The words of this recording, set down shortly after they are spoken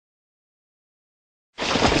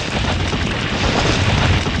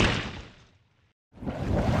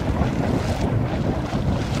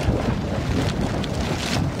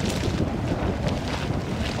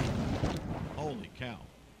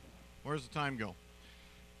Where's the time go?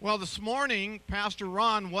 Well, this morning, Pastor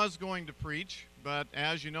Ron was going to preach, but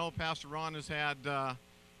as you know, Pastor Ron has had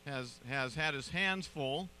his hands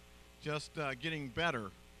full, just getting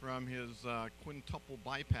better from his quintuple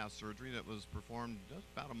bypass surgery that was performed just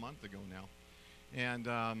about a month ago now.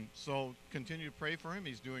 And so continue to pray for him.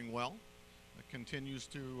 He's doing well. Continues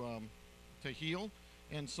to heal.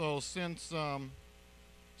 And so since I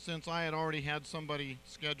had already had somebody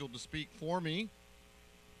scheduled to speak for me,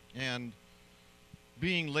 and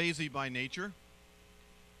being lazy by nature,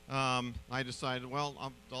 I decided, well,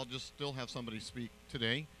 I'll just still have somebody speak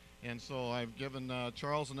today. And so I've given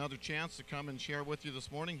Charles another chance to come and share with you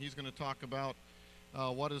this morning. He's going to talk about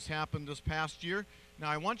what has happened this past year. Now,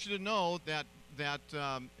 I want you to know that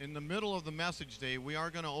in the middle of the message day, we are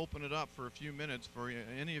going to open it up for a few minutes for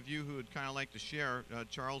any of you who would kind of like to share.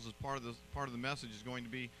 Charles, as part of the message, is going to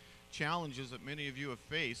be challenges that many of you have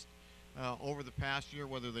faced over the past year,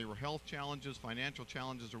 whether they were health challenges, financial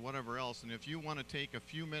challenges, or whatever else. And if you want to take a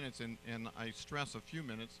few minutes, and I stress a few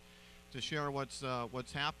minutes, to share what's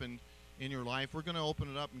happened in your life, we're going to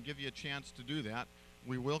open it up and give you a chance to do that.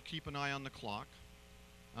 We will keep an eye on the clock.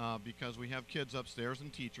 Because we have kids upstairs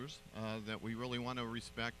and teachers that we really want to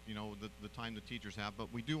respect, the time the teachers have,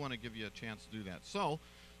 but we do want to give you a chance to do that. So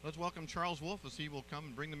let's welcome Charles Wolfe as he will come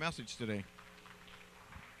and bring the message today.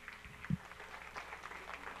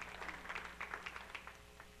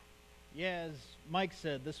 Yeah, as Mike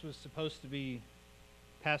said, this was supposed to be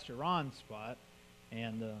Pastor Ron's spot,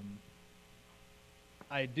 and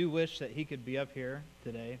I do wish that he could be up here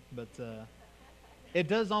today, but it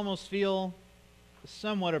does almost feel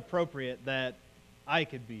somewhat appropriate that I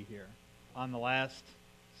could be here on the last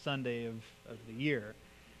Sunday of the year,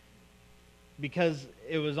 because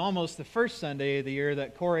it was almost the first Sunday of the year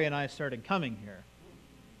that Corey and I started coming here.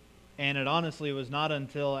 And it honestly was not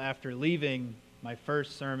until after leaving my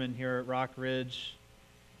first sermon here at Rock Ridge,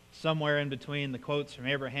 somewhere in between the quotes from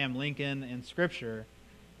Abraham Lincoln and Scripture,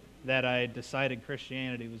 that I decided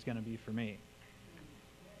Christianity was going to be for me.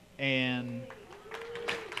 And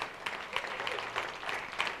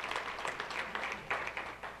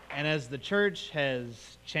as the church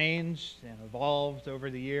has changed and evolved over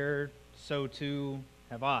the year, so too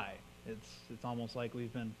have I. It's almost like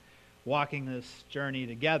we've been walking this journey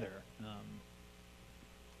together.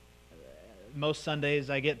 Most Sundays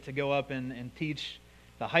I get to go up and teach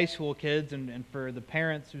the high school kids, and for the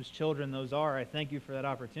parents whose children those are, I thank you for that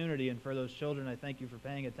opportunity, and for those children, I thank you for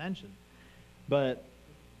paying attention. But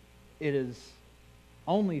it is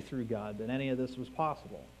only through God that any of this was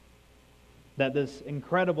possible, that this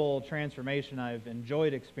incredible transformation I've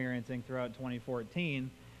enjoyed experiencing throughout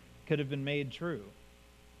 2014 could have been made true.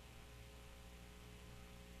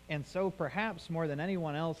 And so perhaps more than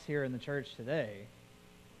anyone else here in the church today,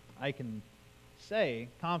 I can say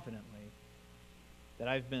confidently that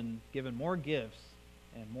I've been given more gifts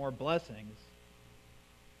and more blessings,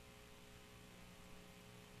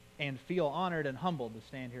 and feel honored and humbled to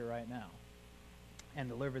stand here right now and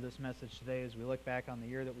deliver this message today as we look back on the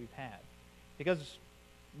year that we've had. Because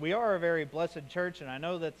we are a very blessed church, and I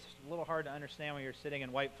know that's a little hard to understand when you're sitting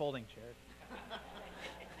in white folding chairs.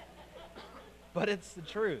 But it's the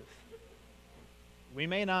truth. We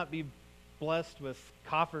may not be blessed with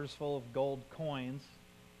coffers full of gold coins,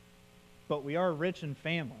 but we are rich in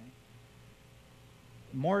family.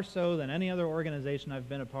 More so than any other organization I've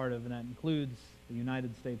been a part of, and that includes the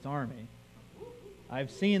United States Army. I've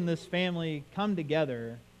seen this family come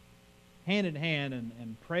together hand in hand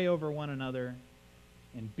and pray over one another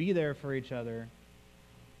and be there for each other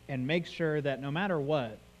and make sure that no matter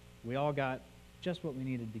what, we all got just what we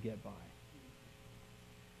needed to get by.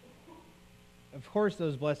 Of course,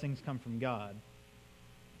 those blessings come from God,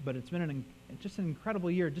 but it's been just an incredible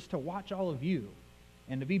year just to watch all of you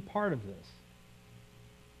and to be part of this.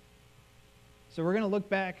 So we're going to look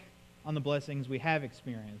back on the blessings we have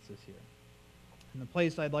experienced this year. And the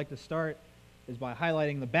place I'd like to start is by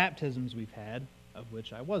highlighting the baptisms we've had, of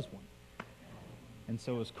which I was one. And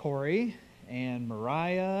so was Corey and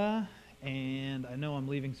Mariah, and I know I'm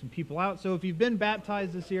leaving some people out. So if you've been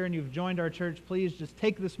baptized this year and you've joined our church, please just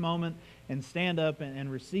take this moment and stand up and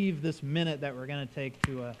receive this minute that we're going to take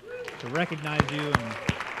to recognize you. And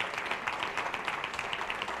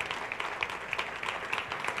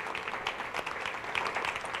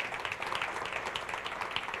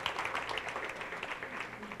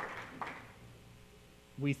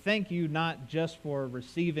we thank you not just for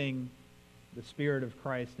receiving the Spirit of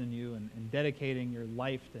Christ in you and dedicating your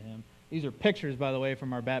life to Him. These are pictures, by the way,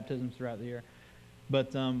 from our baptisms throughout the year.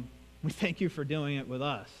 But we thank you for doing it with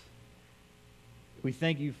us. We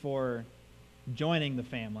thank you for joining the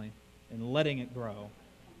family and letting it grow.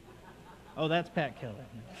 Oh, that's Pat Keller.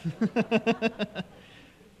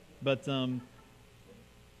 But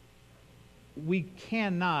we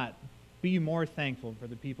cannot be more thankful for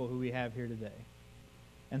the people who we have here today.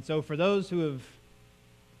 And so for those who have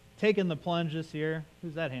taken the plunge this year,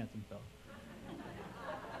 who's that handsome fellow?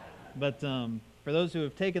 But for those who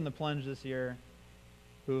have taken the plunge this year,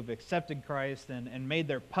 who have accepted Christ and made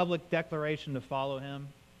their public declaration to follow him,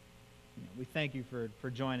 we thank you for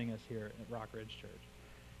joining us here at Rock Ridge Church.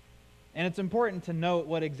 And it's important to note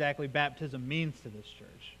what exactly baptism means to this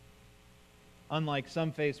church. Unlike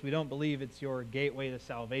some faiths, we don't believe it's your gateway to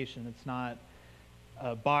salvation. It's not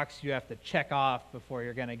a box you have to check off before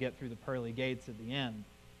you're going to get through the pearly gates at the end.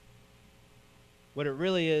 What it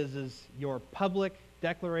really is your public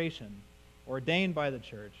declaration, ordained by the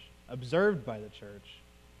church, observed by the church,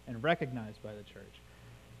 and recognized by the church,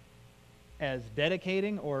 as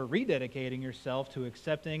dedicating or rededicating yourself to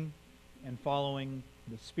accepting and following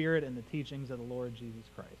the Spirit and the teachings of the Lord Jesus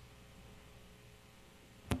Christ.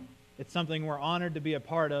 It's something we're honored to be a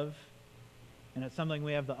part of, and it's something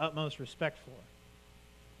we have the utmost respect for.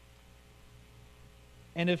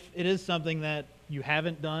 And if it is something that you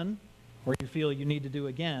haven't done, or you feel you need to do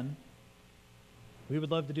again, we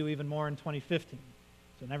would love to do even more in 2015.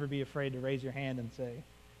 So never be afraid to raise your hand and say,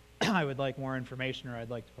 I would like more information, or I'd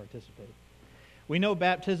like to participate. We know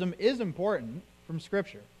baptism is important from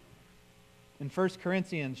Scripture. In 1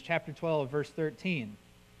 Corinthians chapter 12, verse 13,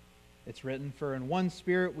 it's written, "For in one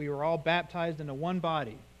Spirit we were all baptized into one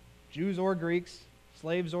body, Jews or Greeks,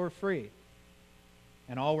 slaves or free,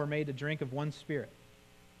 and all were made to drink of one Spirit."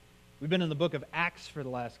 We've been in the book of Acts for the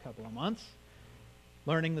last couple of months,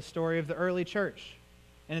 learning the story of the early church.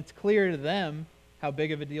 And it's clear to them how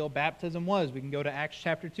big of a deal baptism was. We can go to Acts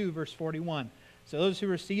chapter 2, verse 41. "So those who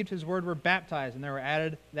received his word were baptized, and there were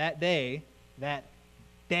added that day,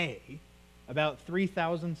 about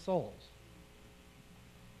 3,000 souls."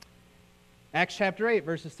 Acts chapter 8,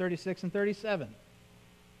 verses 36 and 37.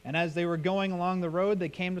 "And as they were going along the road, they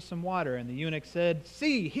came to some water, and the eunuch said,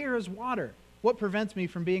 'See, here is water. What prevents me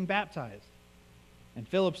from being baptized?' And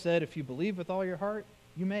Philip said, 'If you believe with all your heart,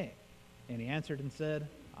 you may.' And he answered and said,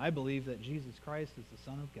 'I believe that Jesus Christ is the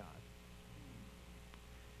Son of God.'"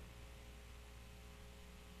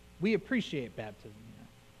 We appreciate baptism here.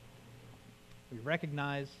 We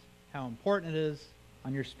recognize how important it is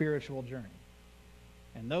on your spiritual journey.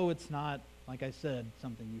 And though it's not, like I said,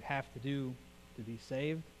 something you have to do to be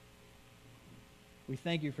saved, we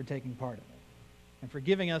thank you for taking part in it and for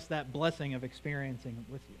giving us that blessing of experiencing it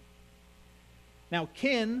with you. Now,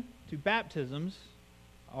 kin to baptisms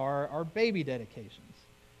are baby dedications.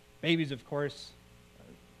 Babies, of course,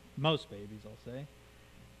 most babies, I'll say,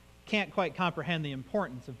 can't quite comprehend the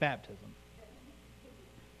importance of baptism.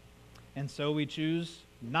 And so we choose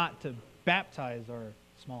not to baptize our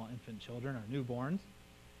small infant children, our newborns,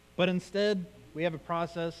 but instead we have a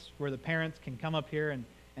process where the parents can come up here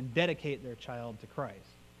and dedicate their child to Christ.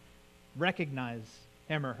 Recognize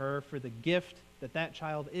him or her for the gift that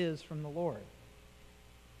child is from the Lord.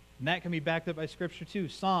 And that can be backed up by Scripture too.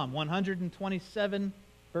 Psalm 127,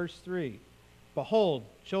 verse 3. "Behold,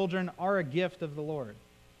 children are a gift of the Lord.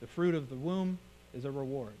 The fruit of the womb is a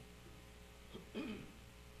reward."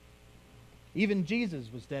 Even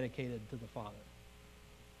Jesus was dedicated to the Father.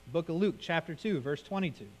 The book of Luke, chapter 2, verse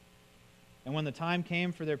 22. "And when the time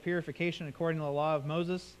came for their purification according to the law of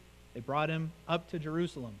Moses, they brought him up to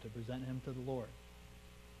Jerusalem to present him to the Lord."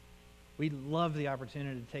 We love the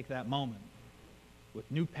opportunity to take that moment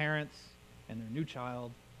with new parents and their new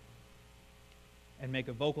child and make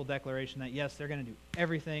a vocal declaration that, yes, they're going to do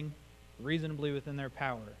everything reasonably within their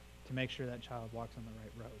power to make sure that child walks on the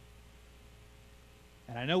right road.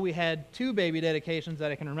 And I know we had 2 baby dedications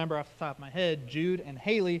that I can remember off the top of my head, Jude and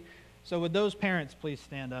Haley. So would those parents please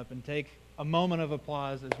stand up and take a moment of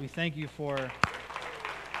applause as we thank you for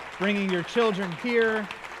bringing your children here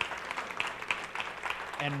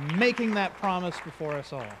and making that promise before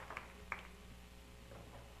us all.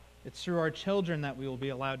 It's through our children that we will be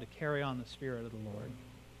allowed to carry on the Spirit of the Lord.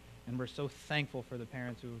 And we're so thankful for the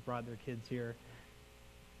parents who have brought their kids here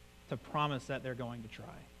to promise that they're going to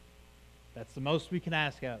try. That's the most we can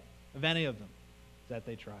ask of any of them, is that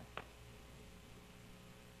they try.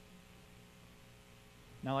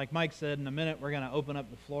 Now, like Mike said, in a minute we're going to open up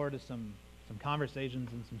the floor to some conversations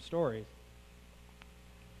and some stories.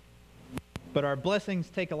 But our blessings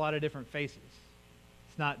take a lot of different faces.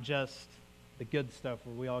 It's not just the good stuff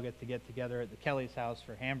where we all get together at the Kelly's house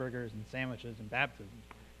for hamburgers and sandwiches and baptisms,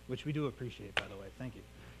 which we do appreciate, by the way. Thank you.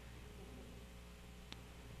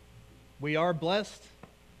 We are blessed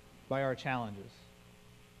by our challenges.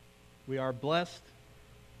 We are blessed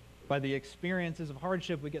by the experiences of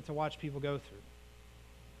hardship we get to watch people go through.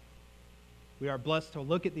 We are blessed to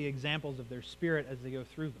look at the examples of their spirit as they go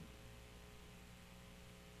through them.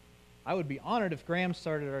 I would be honored if Graham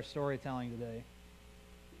started our storytelling today.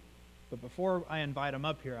 But before I invite him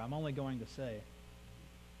up here, I'm only going to say,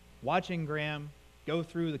 watching Graham go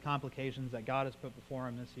through the complications that God has put before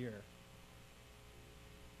him this year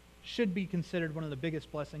should be considered one of the biggest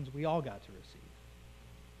blessings we all got to receive.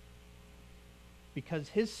 Because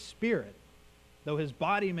his spirit, though his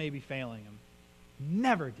body may be failing him,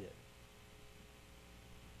 never did.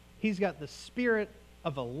 He's got the spirit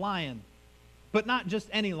of a lion, but not just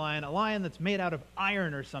any lion, a lion that's made out of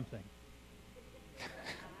iron or something.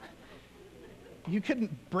 You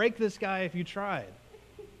couldn't break this guy if you tried.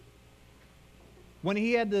 When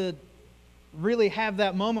he had to really have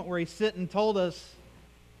that moment where he sit and told us,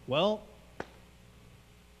 well,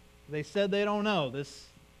 they said they don't know. This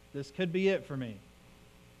could be it for me.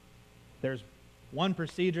 There's one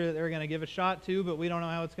procedure that they're going to give a shot to, but we don't know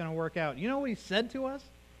how it's going to work out. You know what he said to us?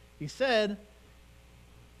 He said,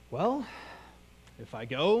 well, if I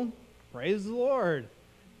go, praise the Lord.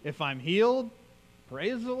 If I'm healed,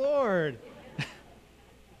 praise the Lord.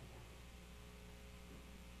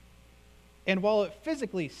 And while it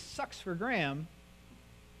physically sucks for Graham,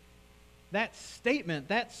 that statement,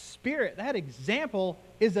 that spirit, that example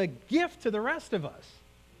is a gift to the rest of us.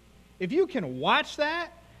 If you can watch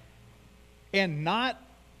that and not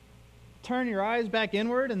turn your eyes back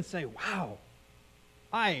inward and say, wow,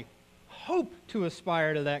 I hope to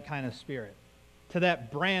aspire to that kind of spirit, to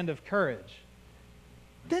that brand of courage,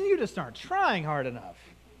 then you just aren't trying hard enough.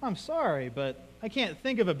 I'm sorry, but I can't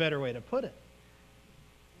think of a better way to put it.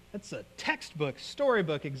 That's a textbook,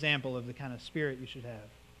 storybook example of the kind of spirit you should have.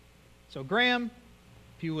 So Graham,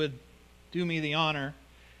 if you would do me the honor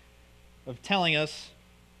of telling us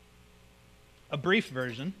a brief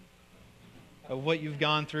version of what you've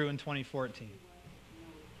gone through in 2014.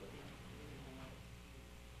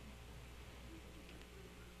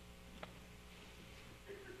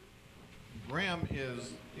 Graham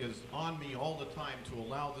is on me all the time to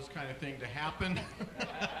allow this kind of thing to happen.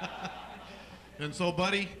 And so,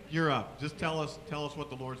 buddy, you're up. Just tell us what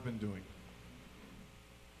the Lord's been doing.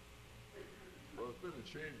 Well, it's been a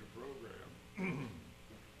change of program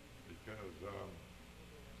because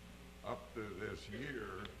up to this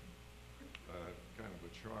year, kind of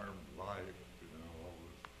a charmed life,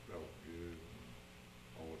 always felt good,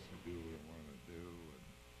 always could do what I wanted to do, and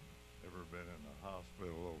never been in the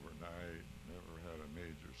hospital overnight, never had a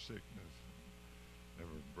major sickness,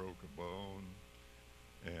 never broke a bone,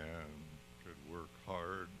 and could work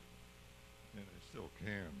hard, and I still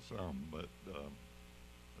can some, but a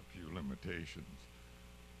few limitations.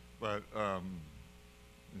 But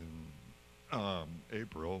in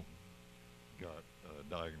April, got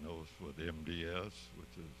diagnosed with MDS,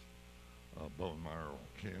 which is bone marrow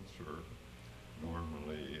cancer,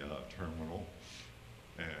 normally terminal,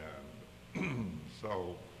 and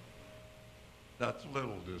so that's a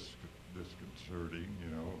little disconcerting,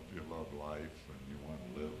 if you love life and you want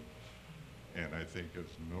to live. And I think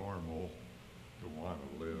it's normal to want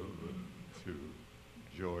to live and to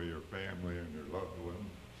enjoy your family and your loved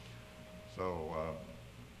ones. So,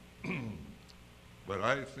 but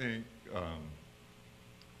I think,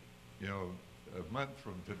 a month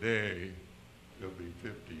from today, it'll be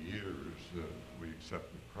 50 years that we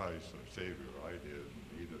accepted Christ our Savior. I did,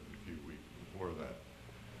 and he did a few weeks before that.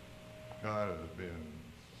 God has been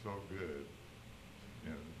so good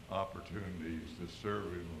and opportunities to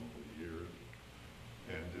serve him over the years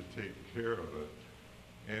and just take care of it.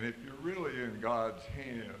 And if you're really in God's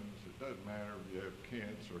hands, it doesn't matter if you have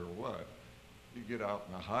cancer or what. You get out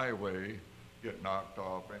in the highway, get knocked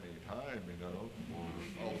off any time,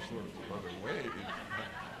 or all sorts of other ways.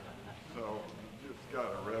 So you just got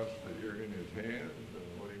to rest that you're in his hands and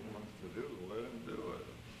what he wants to do, let him do it.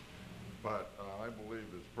 But I believe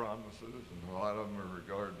his promises, and a lot of them are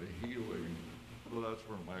regard to healing. Well, that's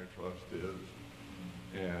where my trust is.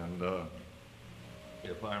 And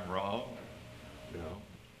if I'm wrong,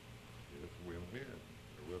 just win win.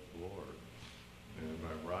 They're with the Lord. And if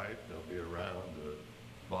I'm right, they'll be around to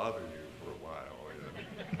bother you for a while.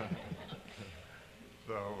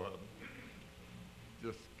 So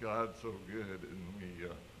just God's so good, and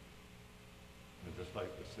I just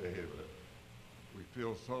like to say that we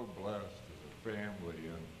feel so blessed as a family,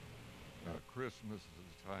 and Christmas is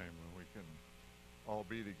a time when we can all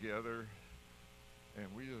be together, and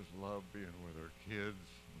we just love being with our kids,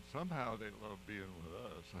 and somehow they love being with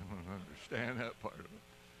us. I don't understand that part of it.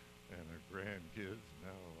 And our grandkids,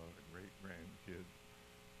 now a lot of great grandkids,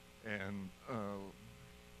 and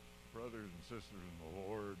brothers and sisters in the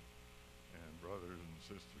Lord, and brothers and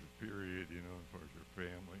sisters, period, you know, as far as your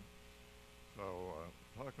family. So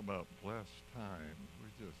talk about blessed times. We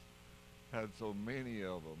just had so many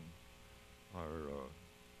of them. Our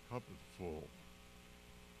cup is full.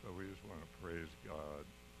 So we just want to praise God.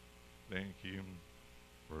 Thank Him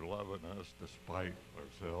for loving us despite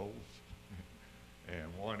ourselves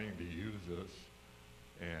and wanting to use us.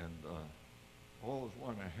 And always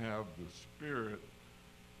want to have the spirit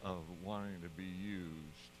of wanting to be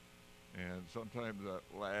used. And sometimes that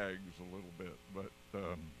lags a little bit, but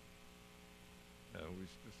we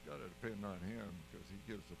just got to depend on Him, because He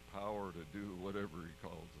gives the power to do whatever He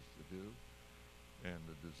calls us to do, and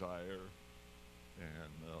the desire,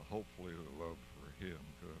 and hopefully the love for Him,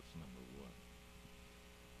 because that's number one.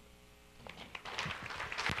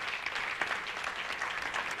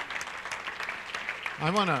 I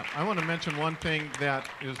want to mention one thing that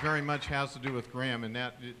is very much has to do with Graham, and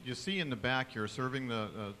that you see in the back here, serving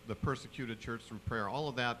the persecuted church through prayer, all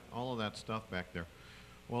of that stuff back there.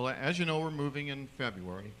 Well, as you know, we're moving in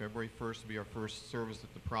February. February 1st will be our first service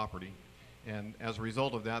at the property, and as a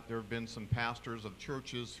result of that, there have been some pastors of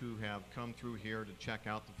churches who have come through here to check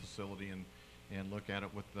out the facility and look at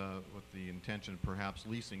it with the intention of perhaps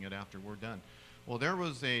leasing it after we're done. Well, there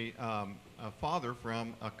was a father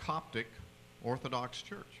from a Coptic Orthodox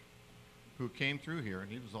church who came through here,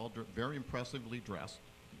 and he was all very impressively dressed.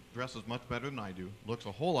 Dresses much better than I do. Looks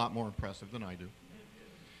a whole lot more impressive than I do.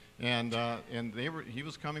 And he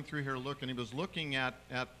was coming through here looking. He was looking at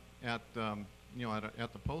the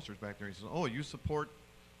posters back there. He says, "Oh, you support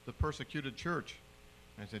the persecuted church?"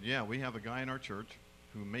 I said, "Yeah, we have a guy in our church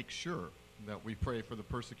who makes sure that we pray for the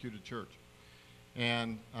persecuted church."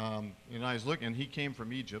 And I was looking, and he came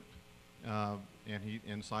from Egypt. So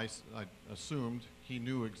I assumed he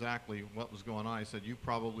knew exactly what was going on. I said, "You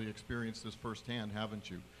probably experienced this firsthand,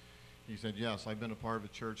 haven't you?" He said, "Yes, I've been a part of a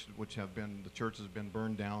church the church has been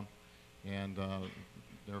burned down, and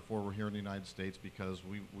therefore we're here in the United States because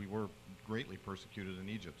we were greatly persecuted in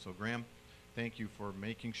Egypt." So Graham, thank you for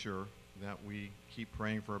making sure that we keep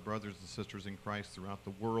praying for our brothers and sisters in Christ throughout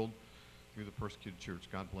the world through the persecuted church.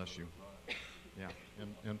 God bless you. Yeah,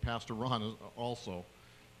 and Pastor Ron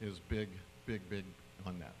is big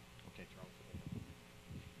on that. Okay, Charles.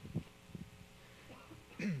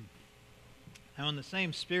 Now, in the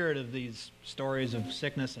same spirit of these stories of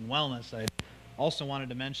sickness and wellness, I also wanted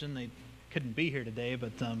to mention, they couldn't be here today,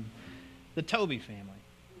 but the Toby family.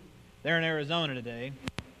 They're in Arizona today.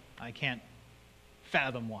 I can't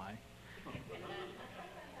fathom why.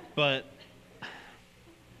 But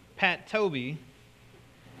Pat Toby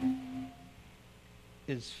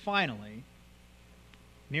is finally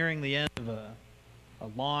nearing the end of a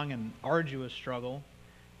long and arduous struggle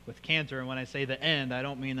with cancer. And when I say the end, I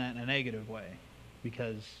don't mean that in a negative way,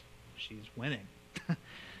 because she's winning.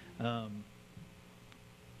 From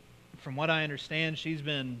what I understand, she's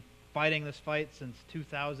been fighting this fight since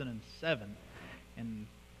 2007. And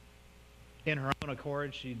in her own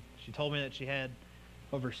accord, she told me that she had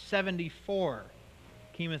over 74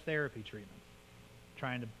 chemotherapy treatments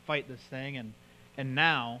trying to fight this thing. And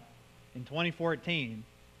now, in 2014,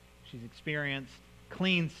 she's experienced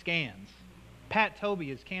clean scans. Pat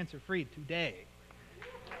Toby is cancer-free today.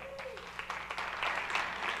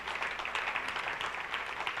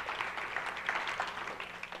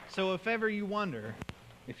 So if ever you wonder,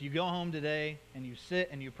 if you go home today and you sit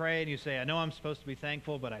and you pray and you say, "I know I'm supposed to be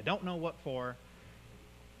thankful, but I don't know what for,"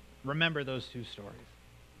 remember those two stories.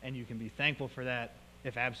 And you can be thankful for that,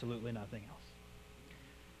 if absolutely nothing else.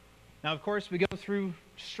 Now, of course, we go through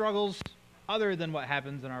struggles other than what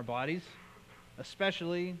happens in our bodies,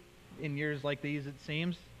 especially in years like these, it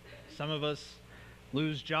seems. Some of us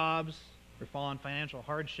lose jobs or fall on financial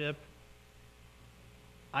hardship.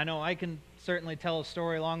 I know I can certainly tell a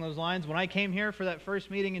story along those lines. When I came here for that first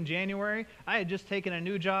meeting in January, I had just taken a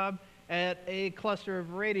new job at a cluster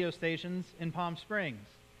of radio stations in Palm Springs,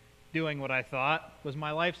 doing what I thought was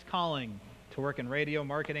my life's calling, to work in radio,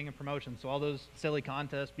 marketing, and promotion. So all those silly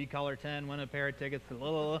contests, be caller 10, win a pair of tickets, blah,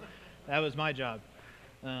 blah, blah, that was my job.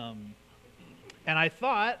 And I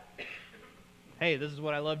thought, hey, this is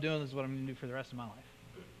what I love doing, this is what I'm going to do for the rest of my life.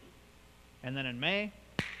 And then in May,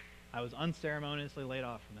 I was unceremoniously laid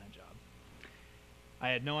off from that job. I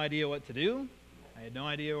had no idea what to do. I had no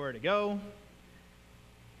idea where to go.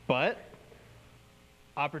 But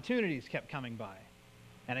opportunities kept coming by.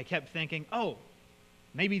 And I kept thinking, oh,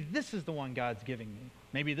 maybe this is the one God's giving me.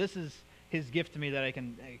 Maybe this is His gift to me, that I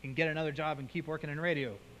can get another job and keep working in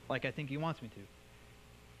radio like I think He wants me to.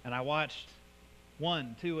 And I watched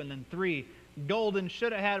 1, 2, and then 3 golden,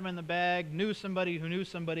 should have had them in the bag, knew somebody who knew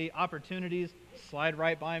somebody, opportunities slide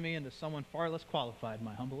right by me into someone far less qualified, in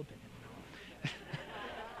my humble opinion.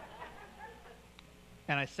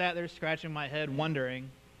 And I sat there scratching my head wondering,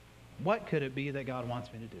 what could it be that God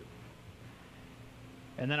wants me to do?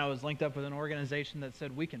 And then I was linked up with an organization that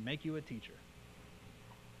said, we can make you a teacher.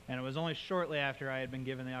 And it was only shortly after I had been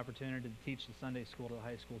given the opportunity to teach the Sunday school to the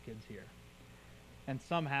high school kids here. And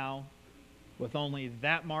somehow, with only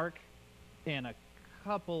that mark and a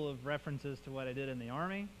couple of references to what I did in the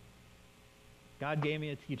Army, God gave me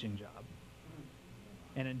a teaching job.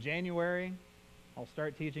 And in January, I'll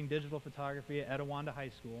start teaching digital photography at Etowanda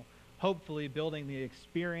High School, hopefully building the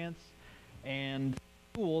experience and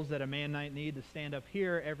tools that a man might need to stand up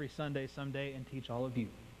here every Sunday someday and teach all of you.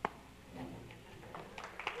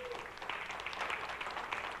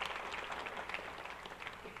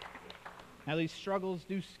 Now, these struggles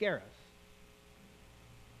do scare us.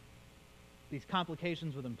 These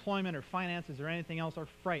complications with employment or finances or anything else are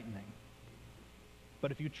frightening.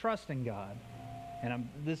 But if you trust in God, and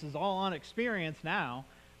this is all on experience now,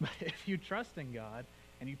 but if you trust in God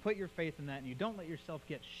and you put your faith in that and you don't let yourself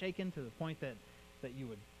get shaken to the point that you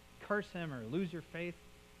would curse him or lose your faith,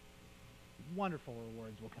 wonderful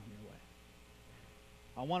rewards will come your way.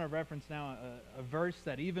 I want to reference now a verse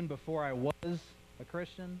that even before I was a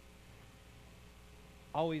Christian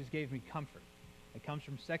always gave me comfort. It comes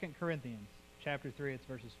from 2 Corinthians chapter 3. It's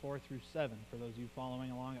verses 4 through 7 for those of you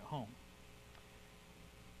following along at home.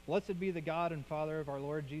 Blessed be the God and Father of our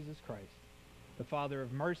Lord Jesus Christ, the Father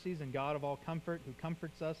of mercies and God of all comfort, who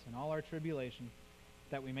comforts us in all our tribulation,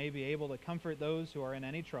 that we may be able to comfort those who are in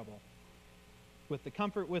any trouble, with the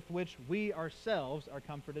comfort with which we ourselves are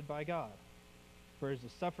comforted by God. For as the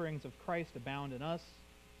sufferings of Christ abound in us,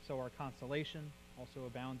 so our consolation also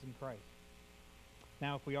abounds in Christ.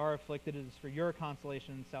 Now, if we are afflicted, it is for your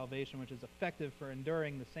consolation and salvation, which is effective for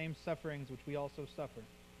enduring the same sufferings which we also suffer.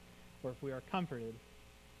 Or if we are comforted,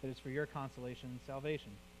 it is for your consolation and salvation.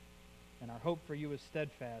 And our hope for you is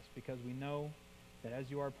steadfast, because we know that as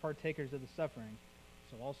you are partakers of the suffering,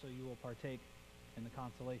 so also you will partake in the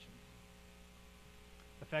consolation.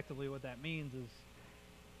 Effectively, what that means is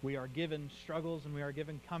we are given struggles and we are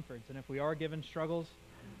given comforts. And if we are given struggles,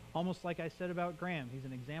 almost like I said about Graham, he's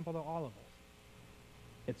an example to all of us.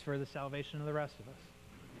 It's for the salvation of the rest of us.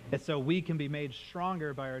 It's so we can be made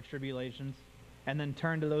stronger by our tribulations and then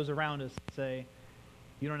turn to those around us and say,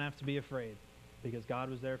 you don't have to be afraid, because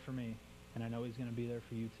God was there for me, and I know he's going to be there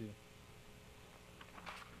for you too.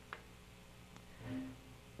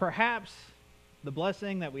 Perhaps the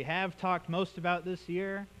blessing that we have talked most about this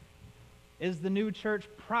year is the new church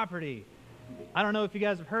property. I don't know if you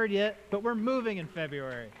guys have heard yet, but we're moving in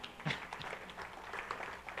February.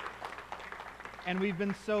 And we've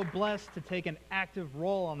been so blessed to take an active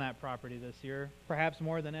role on that property this year, perhaps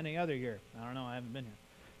more than any other year. I don't know, I haven't been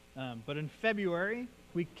here. But in February,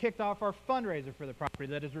 we kicked off our fundraiser for the property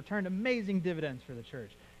that has returned amazing dividends for the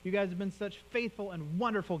church. You guys have been such faithful and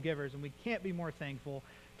wonderful givers, and we can't be more thankful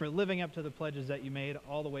for living up to the pledges that you made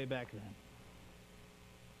all the way back then.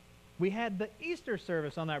 We had the Easter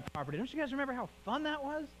service on that property. Don't you guys remember how fun that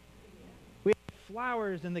was? We had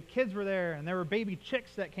flowers, and the kids were there, and there were baby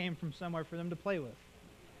chicks that came from somewhere for them to play with.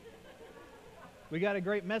 We got a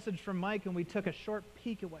great message from Mike, and we took a short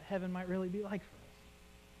peek at what heaven might really be like for us.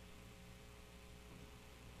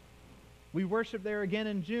 We worshiped there again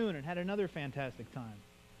in June and had another fantastic time.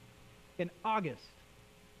 In August,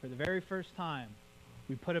 for the very first time,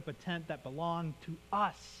 we put up a tent that belonged to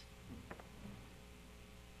us.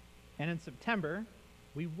 And in September,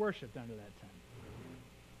 we worshiped under that tent.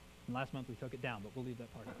 And last month we took it down, but we'll leave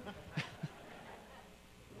that part out.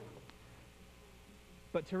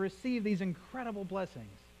 But to receive these incredible blessings,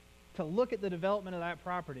 to look at the development of that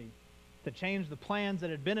property, to change the plans that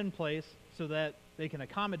had been in place so that they can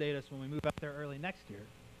accommodate us when we move out there early next year.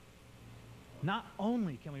 Not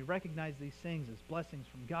only can we recognize these things as blessings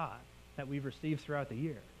from God that we've received throughout the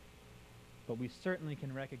year, but we certainly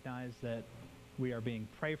can recognize that we are being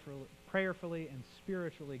prayerfully and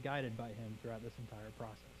spiritually guided by him throughout this entire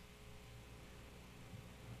process.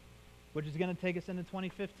 Which is going to take us into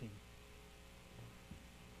 2015.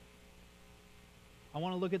 I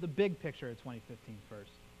want to look at the big picture of 2015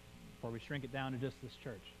 first, before we shrink it down to just this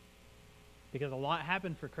church. Because a lot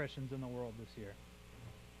happened for Christians in the world this year.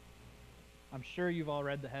 I'm sure you've all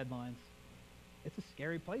read the headlines. It's a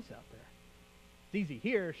scary place out there. It's easy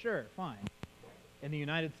here, sure, fine. In the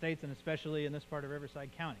United States, and especially in this part of Riverside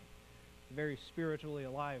County, it's a very spiritually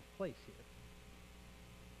alive place here.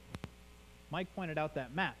 Mike pointed out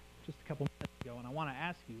that map just a couple minutes ago, and I want to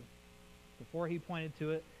ask you, before he pointed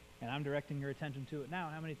to it, and I'm directing your attention to it now,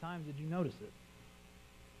 how many times did you notice it?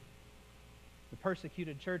 The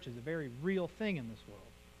persecuted church is a very real thing in this world.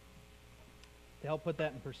 To help put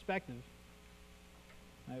that in perspective,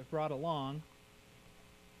 I've brought along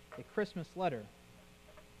a Christmas letter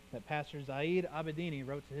that Pastor Zaid Abedini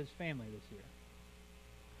wrote to his family this year.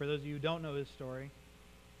 For those of you who don't know his story,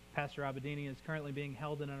 Pastor Abedini is currently being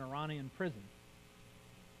held in an Iranian prison.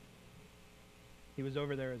 He was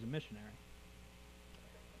over there as a missionary.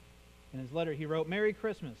 In his letter, he wrote, "Merry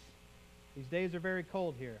Christmas. These days are very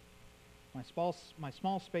cold here. My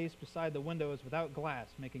small space beside the window is without glass,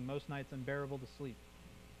 making most nights unbearable to sleep.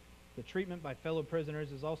 The treatment by fellow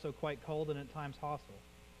prisoners is also quite cold and at times hostile.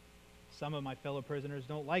 Some of my fellow prisoners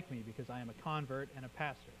don't like me because I am a convert and a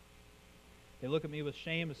pastor. They look at me with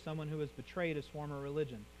shame as someone who has betrayed his former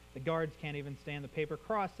religion. The guards can't even stand the paper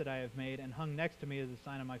cross that I have made and hung next to me as a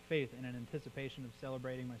sign of my faith in an anticipation of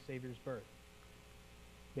celebrating my Savior's birth.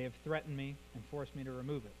 They have threatened me and forced me to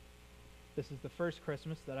remove it. This is the first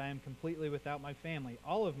Christmas that I am completely without my family.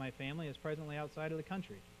 All of my family is presently outside of the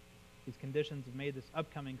country. These conditions have made this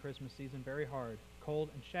upcoming Christmas season very hard, cold,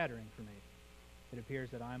 and shattering for me. It appears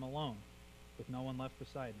that I am alone, with no one left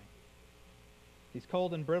beside me. These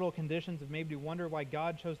cold and brittle conditions have made me wonder why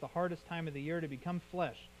God chose the hardest time of the year to become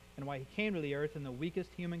flesh, and why he came to the earth in the weakest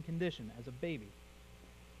human condition, as a baby.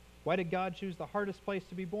 Why did God choose the hardest place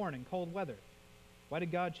to be born, in cold weather? Why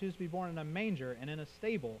did God choose to be born in a manger and in a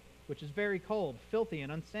stable, which is very cold, filthy,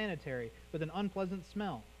 and unsanitary, with an unpleasant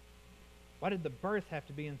smell? Why did the birth have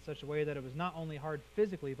to be in such a way that it was not only hard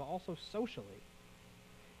physically, but also socially?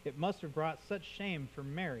 It must have brought such shame for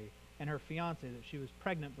Mary and her fiancé that she was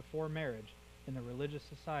pregnant before marriage in the religious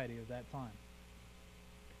society of that time.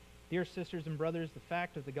 Dear sisters and brothers, the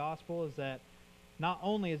fact of the gospel is that not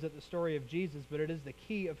only is it the story of Jesus, but it is the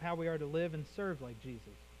key of how we are to live and serve like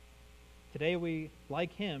Jesus. Today we,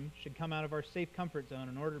 like him, should come out of our safe comfort zone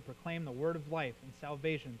in order to proclaim the word of life and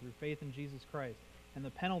salvation through faith in Jesus Christ and the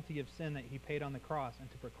penalty of sin that he paid on the cross, and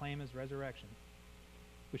to proclaim his resurrection.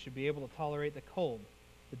 We should be able to tolerate the cold,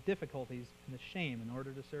 the difficulties, and the shame in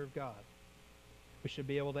order to serve God. We should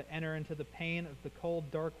be able to enter into the pain of the cold,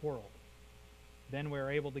 dark world. Then we are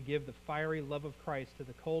able to give the fiery love of Christ to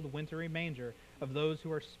the cold, wintry manger of those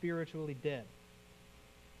who are spiritually dead.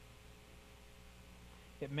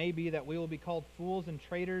 It may be that we will be called fools and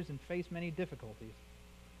traitors and face many difficulties,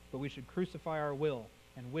 but we should crucify our will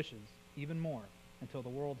and wishes even more until the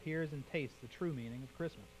world hears and tastes the true meaning of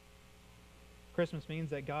Christmas. Christmas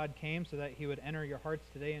means that God came so that he would enter your hearts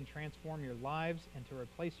today and transform your lives and to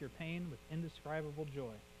replace your pain with indescribable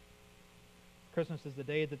joy. Christmas is the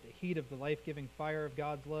day that the heat of the life-giving fire of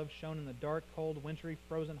God's love shone in the dark, cold, wintry,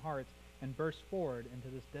 frozen hearts and burst forward into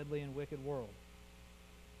this deadly and wicked world.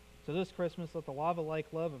 So this Christmas, let the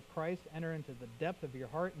lava-like love of Christ enter into the depth of your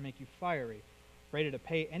heart and make you fiery, ready to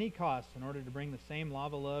pay any cost in order to bring the same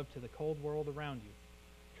lava love to the cold world around you,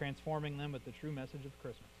 transforming them with the true message of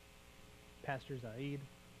Christmas. Pastor Zaid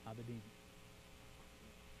Abedini.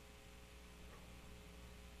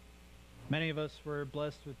 Many of us were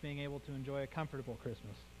blessed with being able to enjoy a comfortable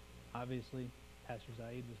Christmas. Obviously, Pastor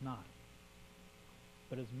Zaid was not.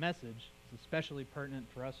 But his message is especially pertinent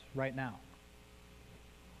for us right now.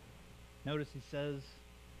 Notice he says,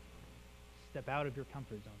 step out of your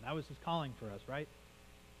comfort zone. That was his calling for us, right?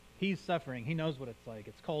 He's suffering. He knows what it's like.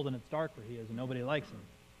 It's cold and it's dark where he is, and nobody likes him.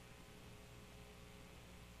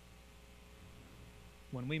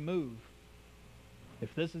 When we move,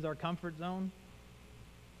 if this is our comfort zone,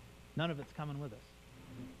 none of it's coming with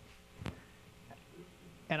us.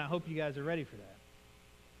 And I hope you guys are ready for that.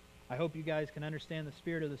 I hope you guys can understand the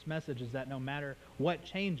spirit of this message is that no matter what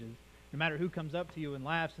changes, no matter who comes up to you and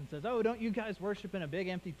laughs and says, "Oh, don't you guys worship in a big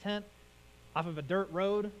empty tent off of a dirt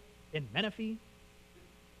road in Menifee?"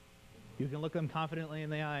 You can look them confidently in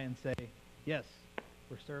the eye and say, "Yes,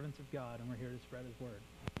 we're servants of God and we're here to spread his word."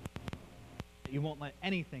 You won't let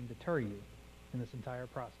anything deter you in this entire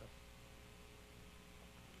process.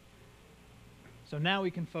 So now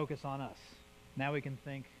we can focus on us. Now we can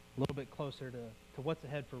think a little bit closer to what's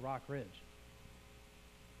ahead for Rock Ridge.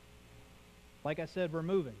 Like I said, we're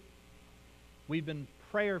moving. We've been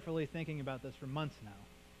prayerfully thinking about this for months now.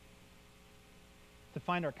 To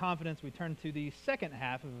find our confidence, we turn to the second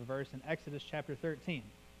half of a verse in Exodus chapter 13.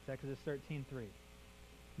 It's Exodus 13:3.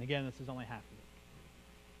 And again, this is only half of it.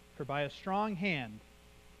 For by a strong hand,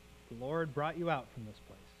 the Lord brought you out from this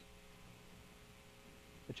place.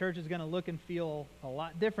 The church is going to look and feel a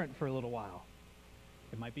lot different for a little while.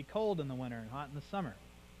 It might be cold in the winter and hot in the summer.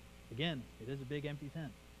 Again, it is a big empty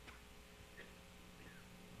tent.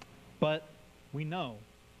 But we know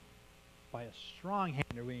by a strong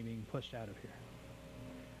hand are we being pushed out of here.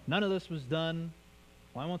 None of this was done,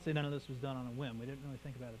 well, I won't say none of this was done on a whim. We didn't really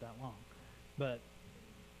think about it that long. But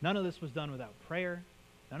none of this was done without prayer.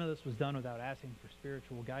 None of this was done without asking for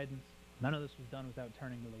spiritual guidance. None of this was done without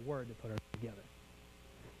turning to the Word to put it together.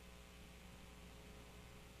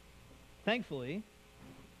 Thankfully,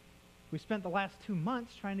 we spent the last 2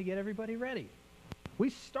 months trying to get everybody ready.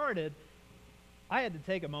 I had to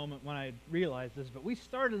take a moment when I realized this, but we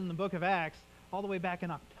started in the book of Acts all the way back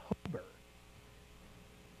in October.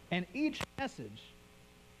 And each message,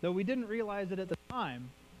 though we didn't realize it at the time,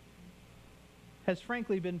 has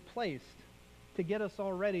frankly been placed to get us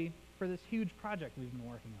all ready for this huge project we've been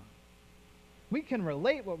working on. We can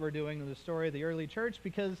relate what we're doing to the story of the early church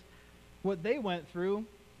because what they went through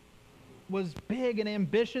was big and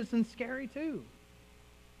ambitious and scary too.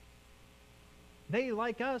 They,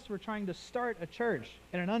 like us, were trying to start a church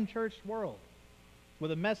in an unchurched world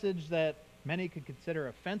with a message that many could consider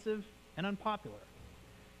offensive and unpopular.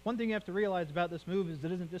 One thing you have to realize about this move is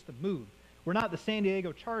it isn't just a move. We're not the San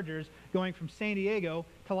Diego Chargers going from San Diego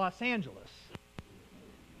to Los Angeles.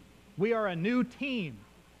 We are a new team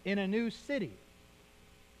in a new city.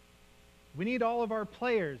 We need all of our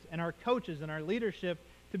players and our coaches and our leadership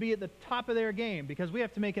to be at the top of their game because we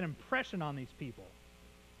have to make an impression on these people.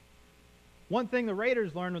 One thing the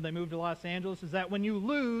Raiders learned when they moved to Los Angeles is that when you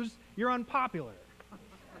lose, you're unpopular.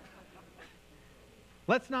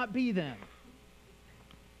 Let's not be them.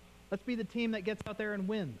 Let's be the team that gets out there and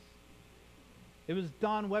wins. It was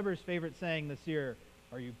Don Weber's favorite saying this year,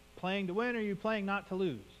 are you playing to win or are you playing not to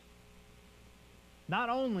lose? Not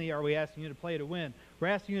only are we asking you to play to win, we're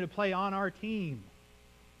asking you to play on our team.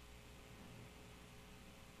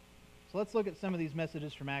 So let's look at some of these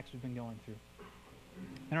messages from Acts we've been going through.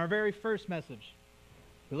 In our very first message,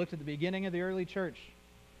 we looked at the beginning of the early church,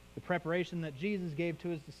 the preparation that Jesus gave to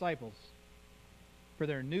his disciples for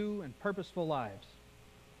their new and purposeful lives.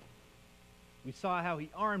 We saw how he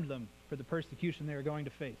armed them for the persecution they were going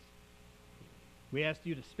to face. We asked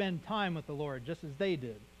you to spend time with the Lord just as they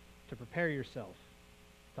did, to prepare yourself,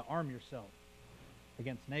 to arm yourself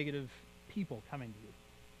against negative people coming to you.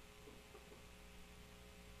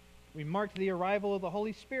 We marked the arrival of the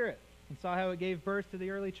Holy Spirit and saw how it gave birth to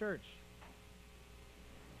the early church.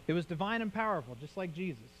 It was divine and powerful, just like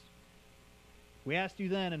Jesus. We asked you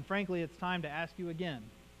then, and frankly, it's time to ask you again,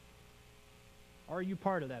 are you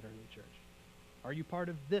part of that early church? Are you part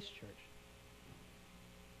of this church?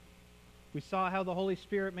 We saw how the Holy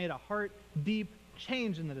Spirit made a heart-deep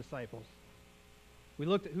change in the disciples. We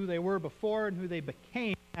looked at who they were before and who they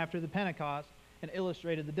became after the Pentecost and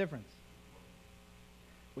illustrated the difference.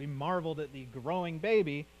 We marveled at the growing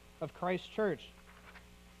baby of Christ's church.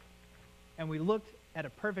 And we looked at a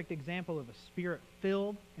perfect example of a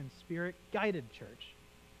Spirit-filled and Spirit-guided church.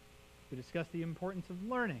 We discussed the importance of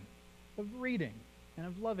learning, of reading, and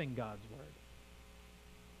of loving God's Word.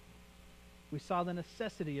 We saw the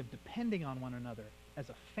necessity of depending on one another as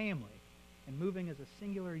a family and moving as a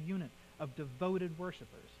singular unit of devoted worshipers.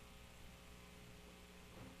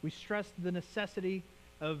 We stressed the necessity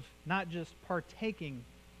of not just partaking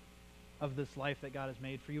of this life that God has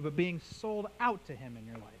made for you, but being sold out to Him in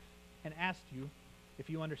your life, and asked you if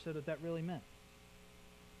you understood what that really meant.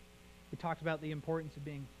 We talked about the importance of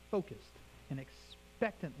being focused and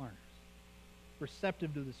expectant learners,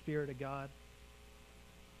 receptive to the Spirit of God.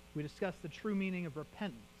 We discussed the true meaning of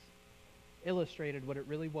repentance, illustrated what it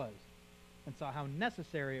really was, and saw how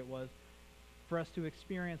necessary it was for us to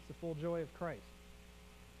experience the full joy of Christ.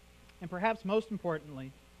 And perhaps most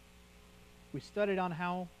importantly, we studied on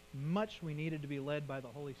how much we needed to be led by the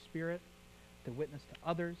Holy Spirit to witness to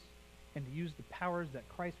others and to use the powers that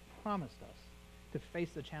Christ promised us to face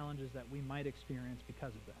the challenges that we might experience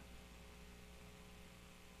because of that.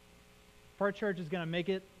 If our church is going to make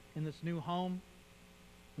it in this new home,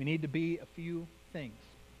 we need to be a few things.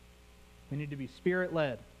 We need to be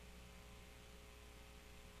Spirit-led.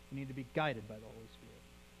 We need to be guided by the Holy Spirit.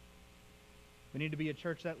 We need to be a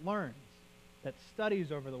church that learns, that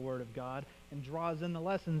studies over the Word of God, and draws in the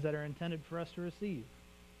lessons that are intended for us to receive.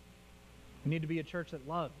 We need to be a church that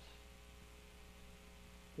loves.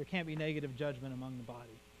 There can't be negative judgment among the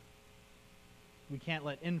body. We can't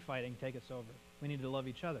let infighting take us over. We need to love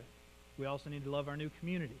each other. We also need to love our new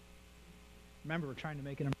community. Remember, we're trying to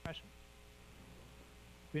make an impression.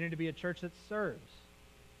 We need to be a church that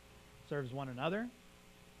serves one another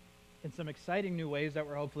in some exciting new ways that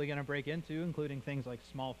we're hopefully going to break into, including things like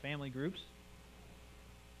small family groups,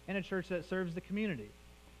 and a church that serves the community.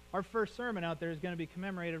 Our first sermon out there is going to be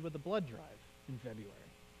commemorated with a blood drive in February.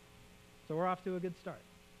 So we're off to a good start.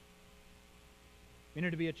 We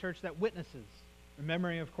need to be a church that witnesses,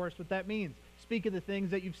 remembering, of course, what that means. Speak of the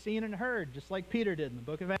things that you've seen and heard, just like Peter did in the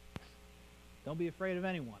book of Acts. Don't be afraid of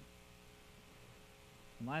anyone.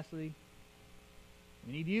 And lastly,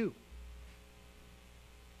 we need you.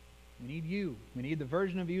 We need you. We need the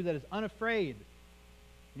version of you that is unafraid.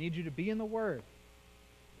 We need you to be in the Word.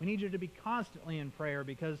 We need you to be constantly in prayer,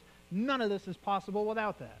 because none of this is possible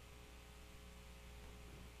without that.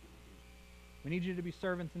 We need you to be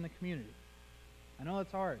servants in the community. I know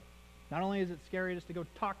that's hard. Not only is it scary just to go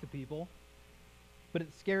talk to people, but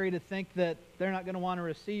it's scary to think that they're not going to want to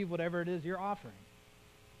receive whatever it is you're offering.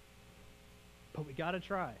 But we got to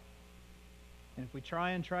try. And if we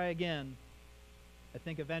try and try again, I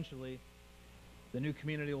think eventually the new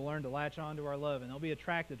community will learn to latch on to our love, and they'll be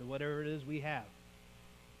attracted to whatever it is we have.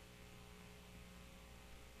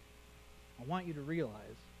 I want you to realize,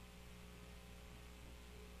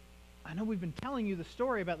 I know we've been telling you the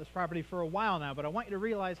story about this property for a while now, but I want you to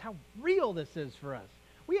realize how real this is for us.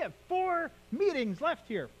 We have 4 meetings left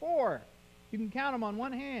here. 4. You can count them on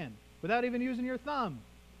one hand without even using your thumb.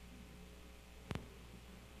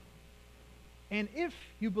 And if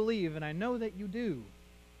you believe, and I know that you do,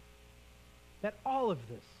 that all of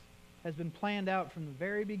this has been planned out from the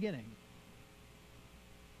very beginning,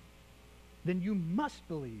 then you must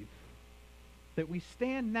believe that we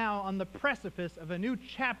stand now on the precipice of a new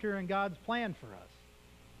chapter in God's plan for us.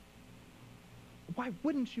 Why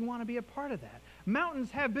wouldn't you want to be a part of that?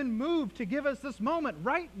 Mountains have been moved to give us this moment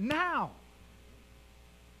right now.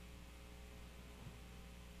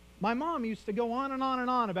 My mom used to go on and on and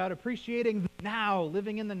on about appreciating the now,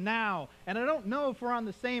 living in the now. And I don't know if we're on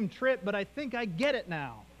the same trip, but I think I get it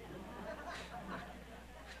now.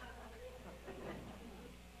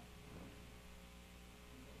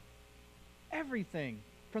 Everything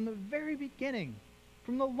from the very beginning,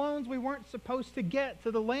 from the loans we weren't supposed to get,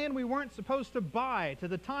 to the land we weren't supposed to buy, to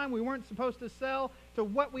the time we weren't supposed to sell, to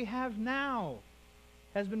what we have now,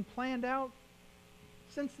 has been planned out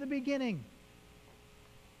since the beginning.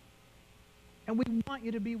 And we want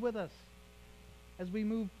you to be with us as we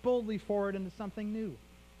move boldly forward into something new.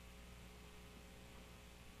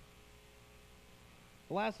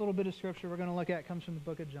 The last little bit of scripture we're going to look at comes from the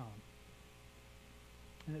book of John.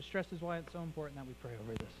 And it stresses why it's so important that we pray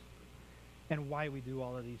over this and why we do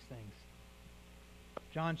all of these things.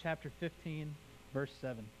 John chapter 15, verse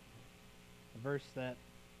 7. A verse that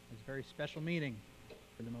has a very special meaning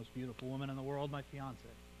for the most beautiful woman in the world, my fiancée.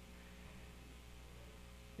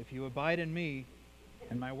 If you abide in me,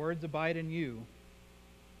 and my words abide in you,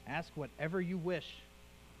 ask whatever you wish,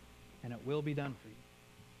 and it will be done for you.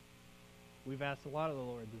 We've asked a lot of the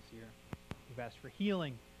Lord this year. We've asked for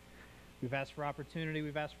healing. We've asked for opportunity.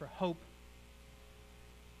 We've asked for hope.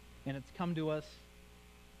 And it's come to us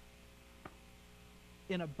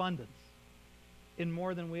in abundance, in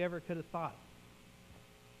more than we ever could have thought.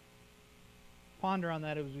 Ponder on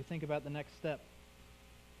that as we think about the next step.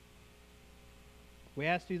 We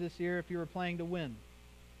asked you this year if you were playing to win.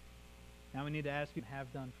 Now we need to ask you to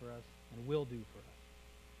have done for us and will do for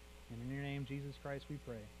us. And in your name, Jesus Christ, we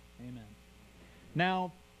pray. Amen.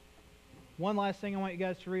 Now, one last thing I want you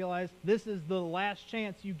guys to realize, this is the last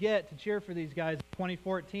chance you get to cheer for these guys in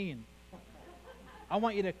 2014. I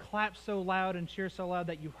want you to clap so loud and cheer so loud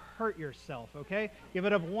that you hurt yourself, okay? Give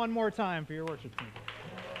it up one more time for your worship team.